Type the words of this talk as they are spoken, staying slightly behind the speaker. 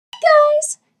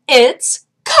It's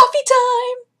coffee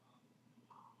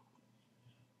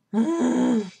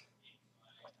time!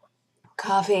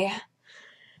 Coffee.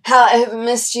 How I have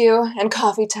missed you, and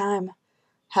coffee time.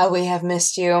 How we have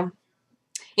missed you.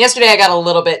 Yesterday I got a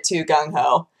little bit too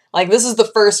gung-ho. Like, this is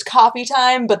the first coffee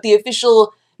time, but the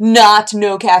official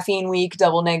no caffeine week,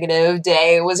 double negative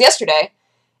day was yesterday.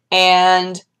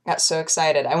 And I got so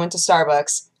excited. I went to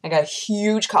Starbucks, I got a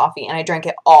huge coffee, and I drank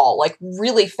it all, like,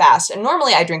 really fast. And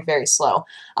normally I drink very slow.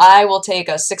 I will take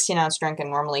a 16-ounce drink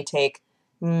and normally take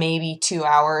maybe 2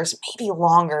 hours, maybe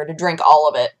longer, to drink all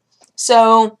of it.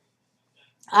 So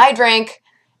I drank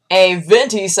a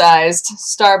venti-sized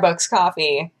Starbucks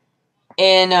coffee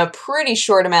in a pretty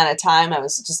short amount of time. I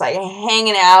was just like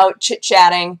hanging out,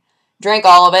 chit-chatting, drank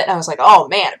all of it, and I was like, oh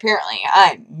man, apparently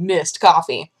I missed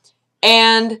coffee.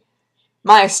 And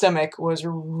my stomach was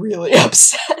really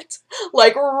upset,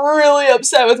 like really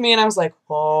upset with me, and I was like,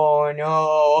 oh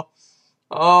no,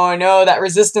 that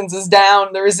resistance is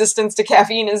down, the resistance to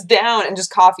caffeine is down, and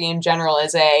just coffee in general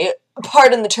is a,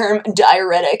 pardon the term,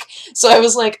 diuretic. So I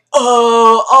was like,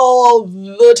 oh, all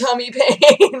the tummy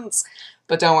pains.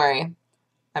 But don't worry,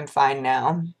 I'm fine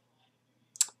now.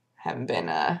 Haven't been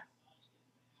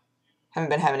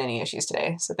having any issues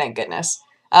today, so thank goodness.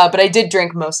 But I did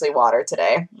drink mostly water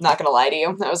today, not gonna lie to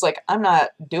you. I was like, I'm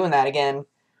not doing that again.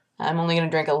 I'm only gonna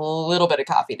drink a little bit of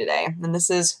coffee today, and this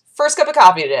is first cup of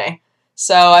coffee today.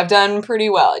 So I've done pretty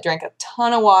well. I drank a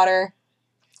ton of water.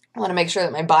 I want to make sure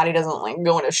that my body doesn't like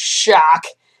go into shock,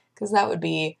 because that would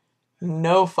be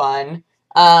no fun.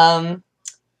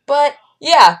 But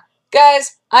yeah,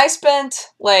 guys, I spent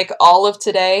like all of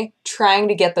today trying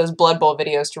to get those Blood Bowl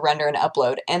videos to render and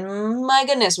upload, and my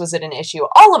goodness was it an issue.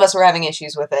 All of us were having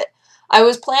issues with it. I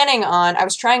was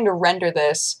trying to render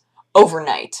this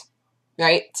overnight,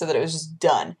 right? So that it was just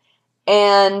done.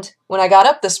 And when I got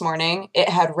up this morning, it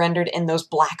had rendered in those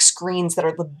black screens that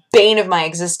are the bane of my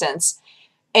existence.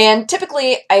 And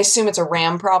typically, I assume it's a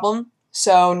RAM problem.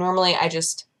 So normally I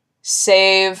just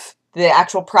save the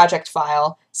actual project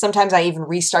file. Sometimes I even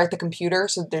restart the computer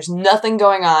so that there's nothing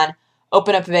going on,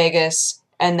 open up Vegas,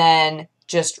 and then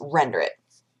just render it.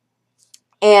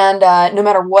 And no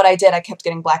matter what I did, I kept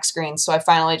getting black screens. So I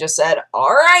finally just said, all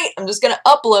right, I'm just going to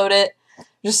upload it.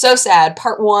 Just so sad.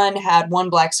 Part 1 had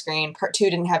 1 black screen. Part 2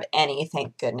 didn't have any,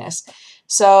 thank goodness.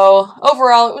 So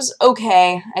overall, it was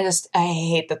okay. I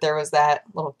hate that there was that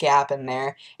little gap in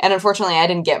there. And unfortunately, I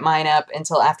didn't get mine up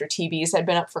until after TVs had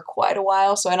been up for quite a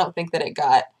while, so I don't think that it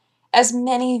got as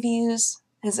many views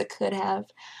as it could have.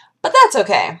 But that's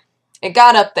okay. It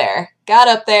got up there,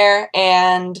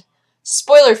 and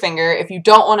spoiler finger, if you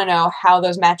don't want to know how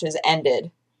those matches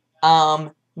ended,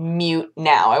 mute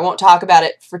now. I won't talk about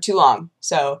it for too long,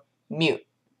 so mute.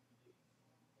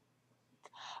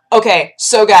 Okay,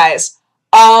 so guys,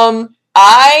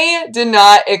 I did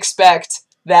not expect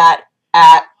that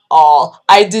at all.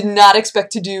 I did not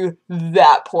expect to do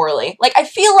that poorly. Like, I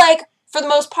feel like, for the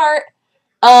most part,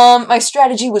 my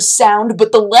strategy was sound,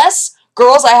 but the less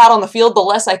girls I had on the field, the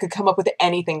less I could come up with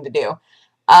anything to do.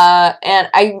 And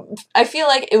I feel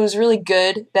like it was really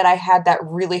good that I had that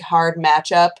really hard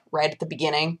matchup right at the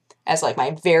beginning as like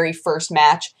my very first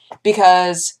match,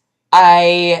 because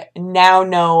I now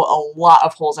know a lot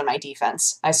of holes in my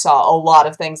defense. I saw a lot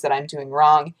of things that I'm doing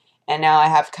wrong, and now I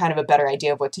have kind of a better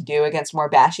idea of what to do against more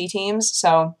bashy teams.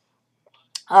 So,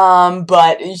 oh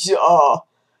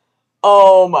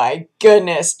my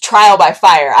goodness, trial by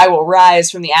fire. I will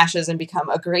rise from the ashes and become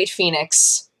a great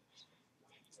phoenix.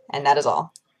 And that is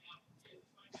all.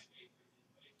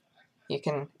 You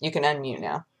can unmute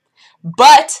now.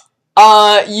 But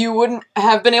you wouldn't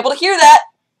have been able to hear that.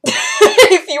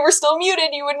 If you were still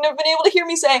muted, you wouldn't have been able to hear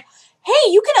me say, hey,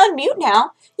 you can unmute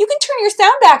now. You can turn your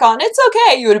sound back on. It's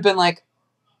okay. You would have been like,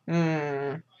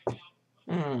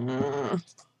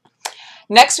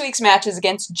 Next week's match is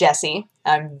against Jesse.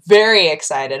 I'm very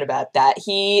excited about that.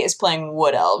 He is playing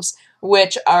Wood Elves,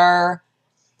 which are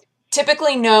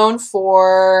typically known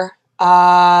for,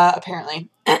 typically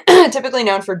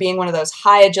known for being one of those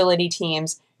high agility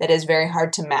teams that is very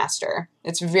hard to master.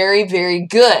 It's very, very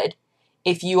good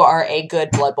if you are a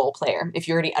good Blood Bowl player, if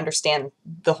you already understand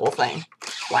the whole thing.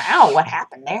 Wow, what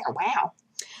happened there? Wow.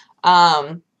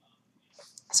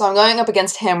 So I'm going up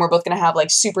against him. We're both going to have like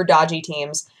super dodgy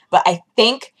teams, but I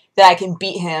think that I can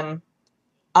beat him.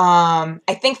 I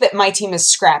think that my team is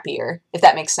scrappier, if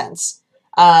that makes sense.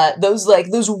 Those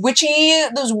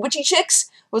witchy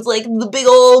chicks with like the big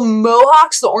old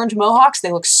mohawks, the orange mohawks,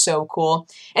 they look so cool.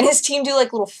 And his team do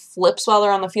like little flips while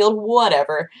they're on the field,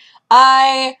 whatever.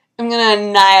 I am going to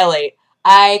annihilate.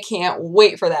 I can't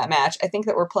wait for that match. I think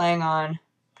that we're playing on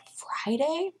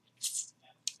Friday.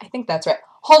 I think that's right.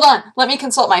 Hold on. Let me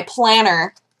consult my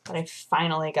planner that I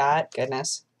finally got.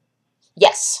 Goodness.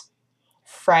 Yes.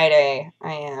 Friday.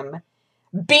 I am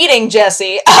beating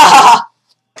Jesse. I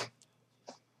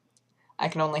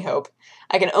can only hope.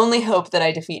 I can only hope that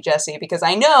I defeat Jesse because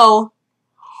I know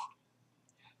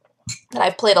that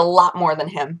I've played a lot more than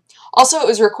him. Also, it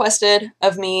was requested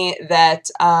of me that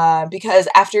because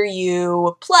after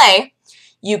you play,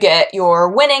 you get your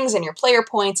winnings and your player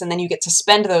points, and then you get to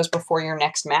spend those before your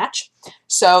next match.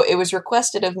 So it was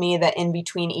requested of me that in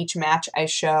between each match, I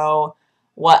show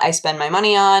what I spend my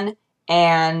money on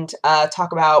and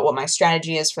talk about what my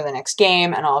strategy is for the next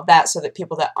game and all of that, so that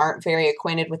people that aren't very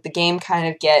acquainted with the game kind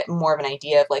of get more of an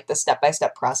idea of like the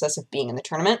step-by-step process of being in the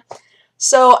tournament.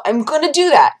 So I'm going to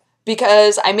do that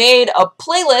because I made a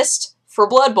playlist for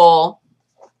Blood Bowl.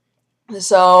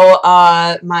 So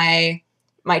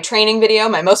my training video,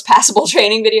 my most passable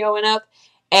training video went up,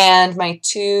 and my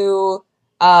 2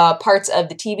 parts of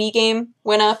the TV game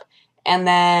went up, and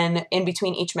then in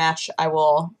between each match I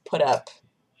will put up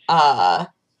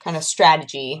kind of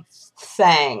strategy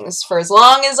things for as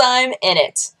long as I'm in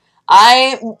it.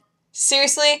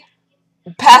 Seriously,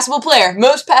 passable player,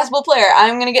 most passable player.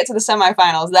 I'm going to get to the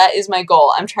semifinals. That is my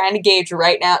goal. I'm trying to gauge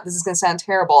right now. This is going to sound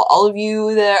terrible. All of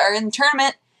you that are in the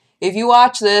tournament, if you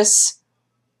watch this,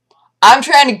 I'm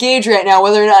trying to gauge right now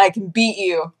whether or not I can beat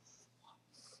you.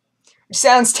 It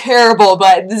sounds terrible,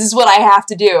 but this is what I have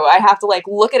to do. I have to like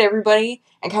look at everybody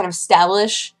and kind of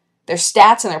establish their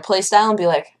stats and their play style and be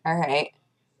like, all right,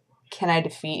 can I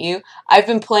defeat you? I've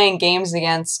been playing games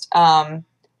against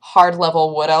hard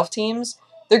level Wood Elf teams.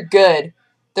 They're good.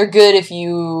 They're good if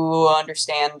you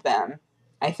understand them,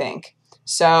 I think.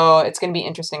 So it's going to be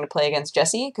interesting to play against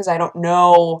Jesse because I don't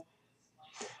know.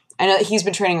 I know that he's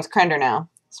been training with Krender now.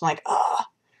 So I'm like, oh,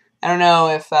 I don't know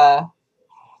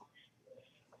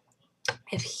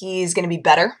if he's going to be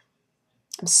better.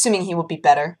 I'm assuming he will be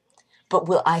better. But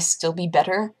will I still be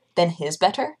better than his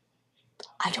better?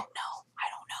 I don't know. I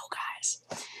don't know, guys.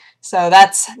 So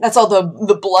that's all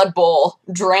the Blood Bowl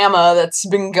drama that's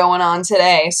been going on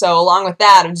today. So along with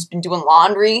that, I've just been doing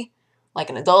laundry like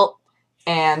an adult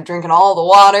and drinking all the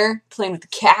water, playing with the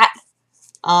cat,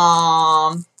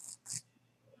 dicking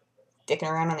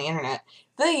around on the internet.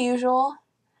 The usual.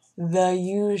 The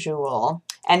usual.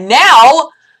 And now,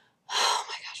 oh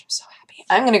my gosh, I'm so happy.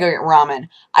 I'm going to go get ramen.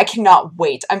 I cannot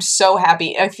wait. I'm so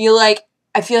happy. I feel like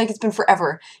it's been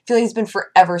forever. I feel like it's been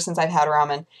forever since I've had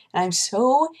ramen. And I'm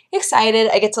so excited.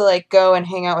 I get to like go and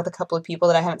hang out with a couple of people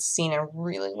that I haven't seen in a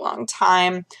really long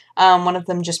time. One of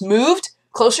them just moved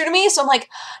closer to me, so I'm like,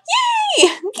 yay! We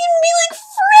can be like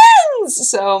friends!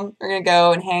 So we're going to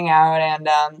go and hang out, and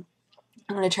I'm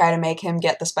going to try to make him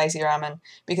get the spicy ramen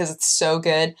because it's so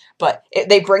good. But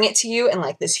they bring it to you in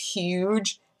like this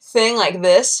huge thing like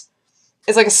this.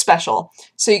 It's like a special.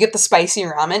 So you get the spicy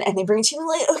ramen, and they bring it to you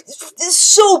like, oh, it's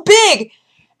so big!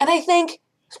 And I think,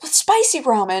 with spicy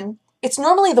ramen, it's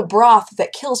normally the broth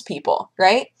that kills people,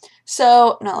 right?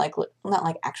 So, not like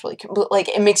actually, but like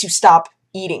it makes you stop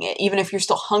eating it. Even if you're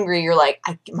still hungry, you're like,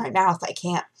 my mouth, I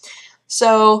can't.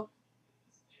 So,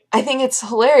 I think it's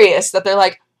hilarious that they're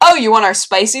like, oh, you want our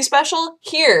spicy special?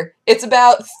 Here, it's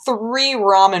about 3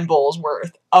 ramen bowls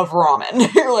worth of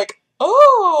ramen. You're like,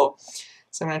 oh.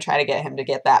 So I'm going to try to get him to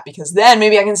get that because then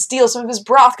maybe I can steal some of his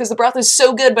broth because the broth is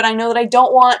so good, but I know that I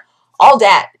don't want all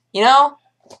that, you know?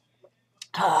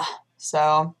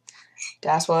 So,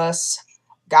 das was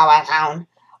going on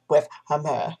with him.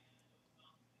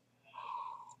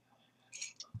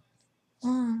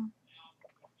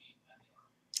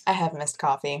 I have missed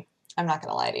coffee. I'm not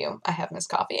going to lie to you. I have missed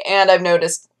coffee. And I've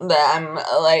noticed that I'm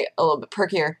like a little bit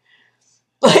perkier.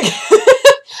 Like,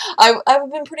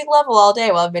 I've been pretty level all day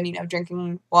while I've been,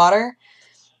 drinking water.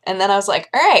 And then I was like,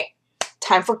 all right,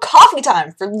 time for coffee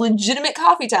time, for legitimate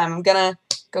coffee time. I'm going to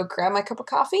go grab my cup of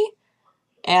coffee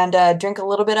and drink a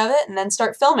little bit of it and then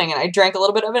start filming. And I drank a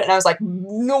little bit of it and I was like,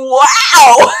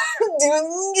 wow, I'm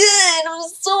doing good. I'm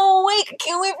so awake. I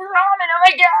can't wait for ramen. Oh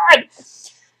my God.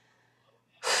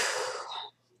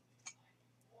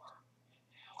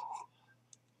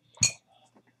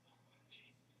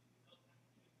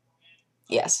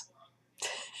 Yes.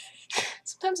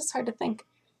 Sometimes it's hard to think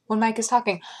when Mike is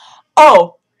talking.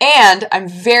 Oh, and I'm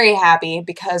very happy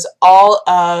because all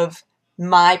of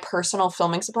my personal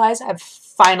filming supplies have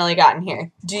finally gotten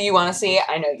here. Do you want to see?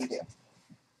 I know you do.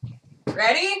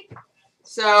 Ready?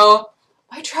 So,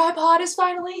 my tripod is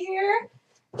finally here.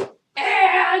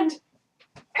 And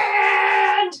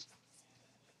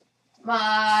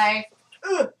my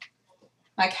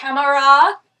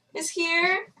camera is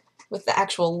here with the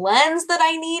actual lens that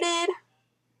I needed.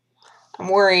 I'm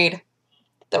worried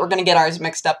that we're going to get ours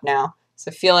mixed up now. So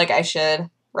I feel like I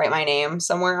should write my name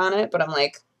somewhere on it, but I'm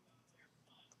like,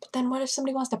 but then what if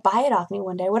somebody wants to buy it off me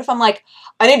one day? What if I'm like,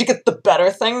 I need to get the better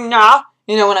thing now?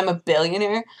 You know, when I'm a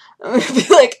billionaire? I'm gonna be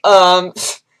like,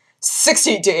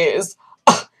 60 days.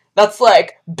 That's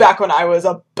like back when I was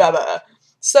a bebe.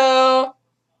 So,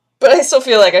 but I still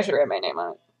feel like I should write my name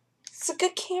on it. It's a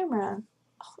good camera.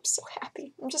 Oh, I'm so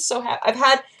happy. I'm just so happy. I've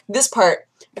had this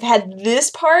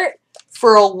part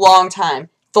for a long time.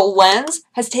 The lens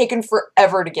has taken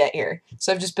forever to get here.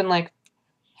 So I've just been like,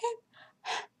 hey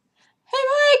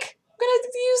Mike, I'm gonna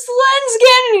use the lens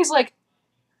again. And he's like,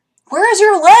 where is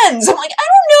your lens? I'm like, I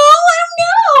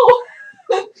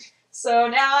don't know. So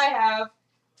now I have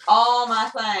all my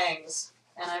things.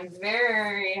 And I'm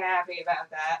very happy about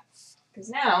that. Because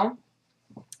now,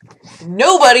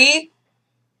 nobody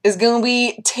is going to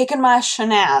be taking my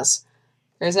shenaz.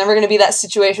 There's never going to be that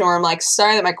situation where I'm like,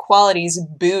 sorry that my quality's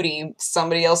booty.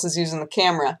 Somebody else is using the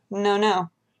camera.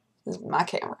 No. This is my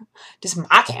camera. This is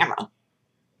my camera.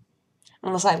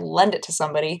 Unless I lend it to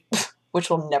somebody,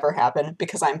 which will never happen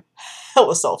because I'm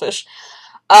hella selfish.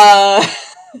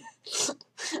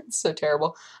 It's so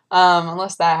terrible.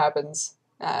 Unless that happens,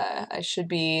 I should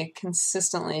be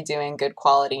consistently doing good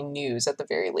quality news at the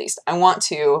very least. I want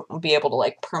to be able to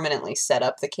like permanently set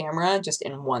up the camera just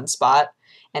in one spot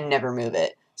and never move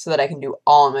it so that I can do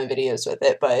all of my videos with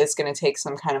it, but it's going to take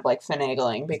some kind of like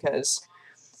finagling because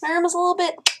my room is a little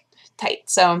bit tight.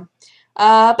 So,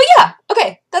 but yeah,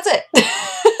 okay, that's it.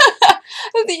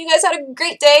 Hope that you guys had a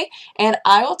great day, and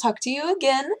I will talk to you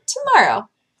again tomorrow.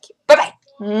 Bye-bye.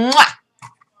 Mwah!